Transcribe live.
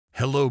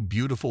Hello,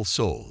 beautiful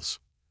souls.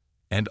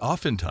 And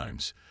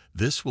oftentimes,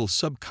 this will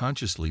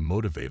subconsciously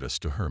motivate us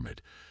to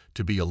hermit,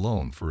 to be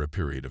alone for a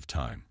period of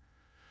time,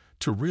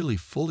 to really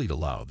fully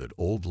allow that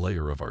old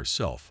layer of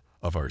ourself,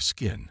 of our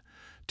skin,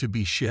 to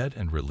be shed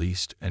and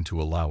released, and to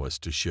allow us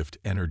to shift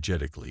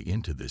energetically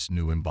into this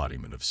new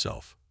embodiment of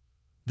self.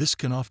 This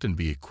can often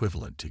be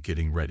equivalent to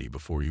getting ready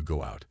before you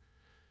go out,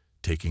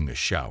 taking a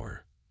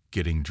shower,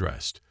 getting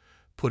dressed,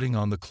 putting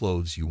on the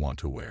clothes you want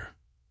to wear.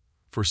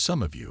 For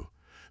some of you,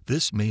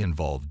 this may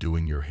involve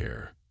doing your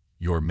hair,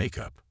 your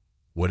makeup,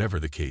 whatever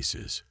the case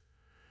is.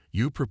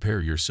 You prepare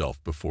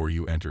yourself before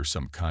you enter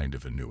some kind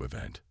of a new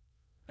event.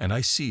 And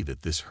I see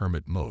that this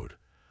hermit mode,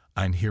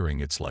 I'm hearing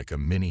it's like a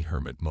mini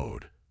hermit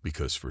mode,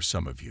 because for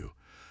some of you,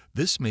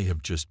 this may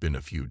have just been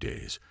a few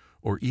days,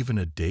 or even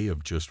a day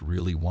of just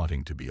really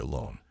wanting to be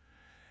alone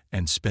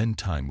and spend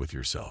time with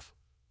yourself.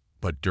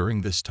 But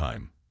during this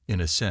time, in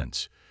a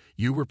sense,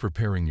 you were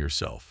preparing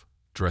yourself,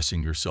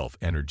 dressing yourself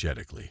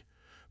energetically,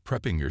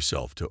 prepping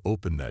yourself to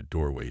open that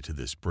doorway to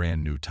this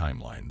brand new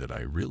timeline that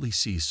I really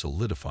see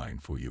solidifying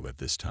for you at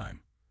this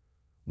time.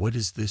 What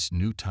is this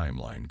new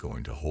timeline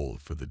going to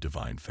hold for the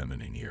divine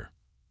feminine year?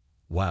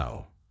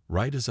 Wow,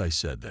 right as I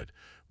said that,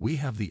 we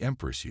have the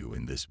Empress you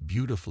in this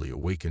beautifully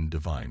awakened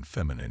divine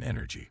feminine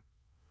energy.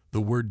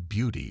 The word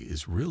beauty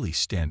is really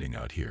standing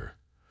out here,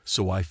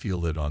 so I feel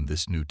that on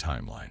this new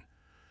timeline,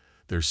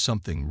 there's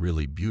something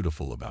really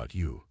beautiful about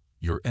you,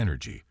 your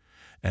energy,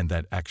 and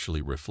that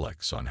actually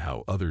reflects on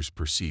how others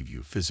perceive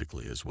you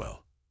physically as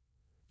well.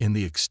 In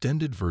the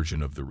extended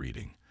version of the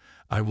reading,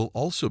 I will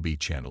also be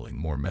channeling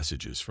more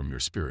messages from your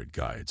spirit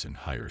guides and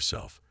higher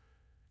self,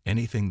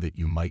 anything that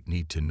you might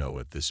need to know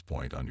at this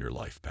point on your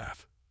life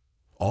path.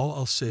 All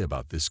I'll say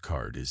about this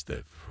card is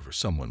that, for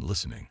someone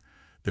listening,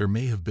 there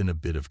may have been a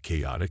bit of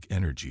chaotic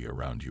energy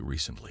around you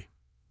recently.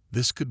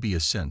 This could be a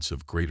sense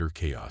of greater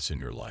chaos in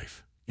your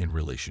life, in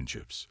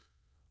relationships.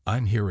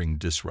 I'm hearing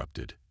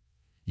disrupted.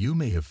 You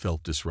may have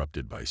felt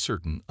disrupted by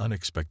certain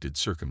unexpected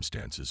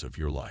circumstances of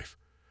your life.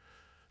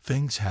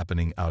 Things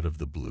happening out of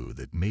the blue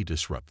that may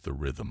disrupt the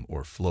rhythm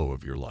or flow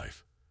of your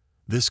life.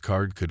 This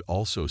card could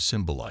also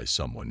symbolize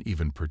someone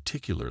even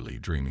particularly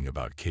dreaming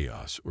about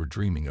chaos or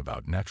dreaming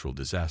about natural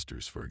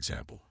disasters, for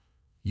example.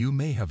 You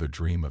may have a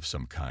dream of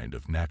some kind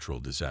of natural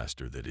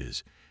disaster that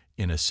is,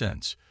 in a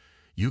sense,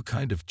 you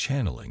kind of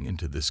channeling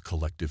into this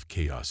collective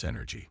chaos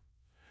energy.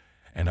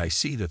 And I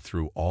see that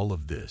through all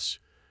of this,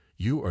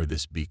 you are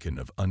this beacon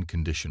of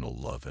unconditional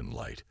love and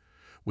light,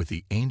 with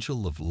the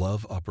angel of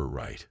love upper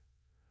right.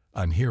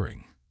 I'm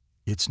hearing,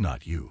 it's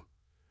not you.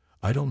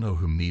 I don't know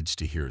who needs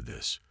to hear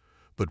this,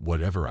 but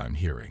whatever I'm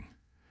hearing,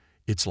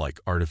 it's like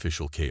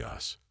artificial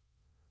chaos.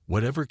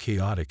 Whatever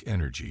chaotic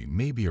energy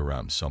may be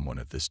around someone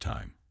at this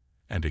time.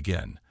 And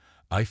again,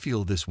 I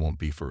feel this won't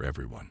be for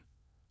everyone.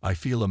 I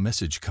feel a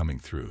message coming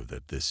through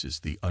that this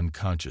is the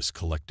unconscious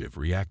collective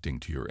reacting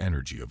to your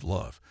energy of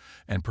love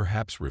and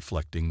perhaps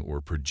reflecting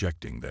or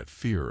projecting that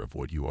fear of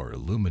what you are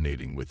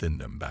illuminating within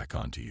them back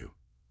onto you.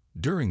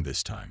 During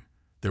this time,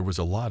 there was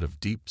a lot of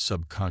deep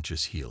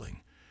subconscious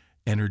healing,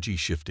 energy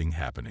shifting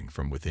happening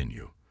from within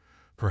you,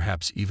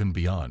 perhaps even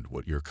beyond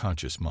what your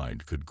conscious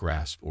mind could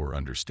grasp or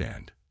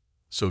understand.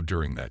 So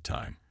during that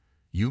time,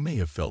 you may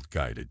have felt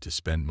guided to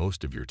spend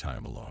most of your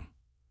time alone.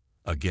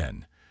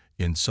 Again,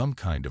 in some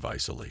kind of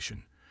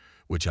isolation,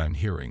 which I'm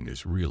hearing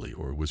is really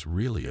or was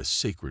really a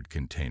sacred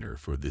container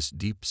for this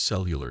deep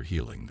cellular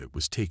healing that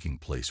was taking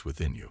place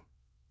within you.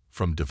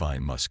 From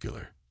divine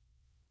muscular.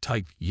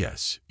 Type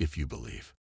yes if you believe.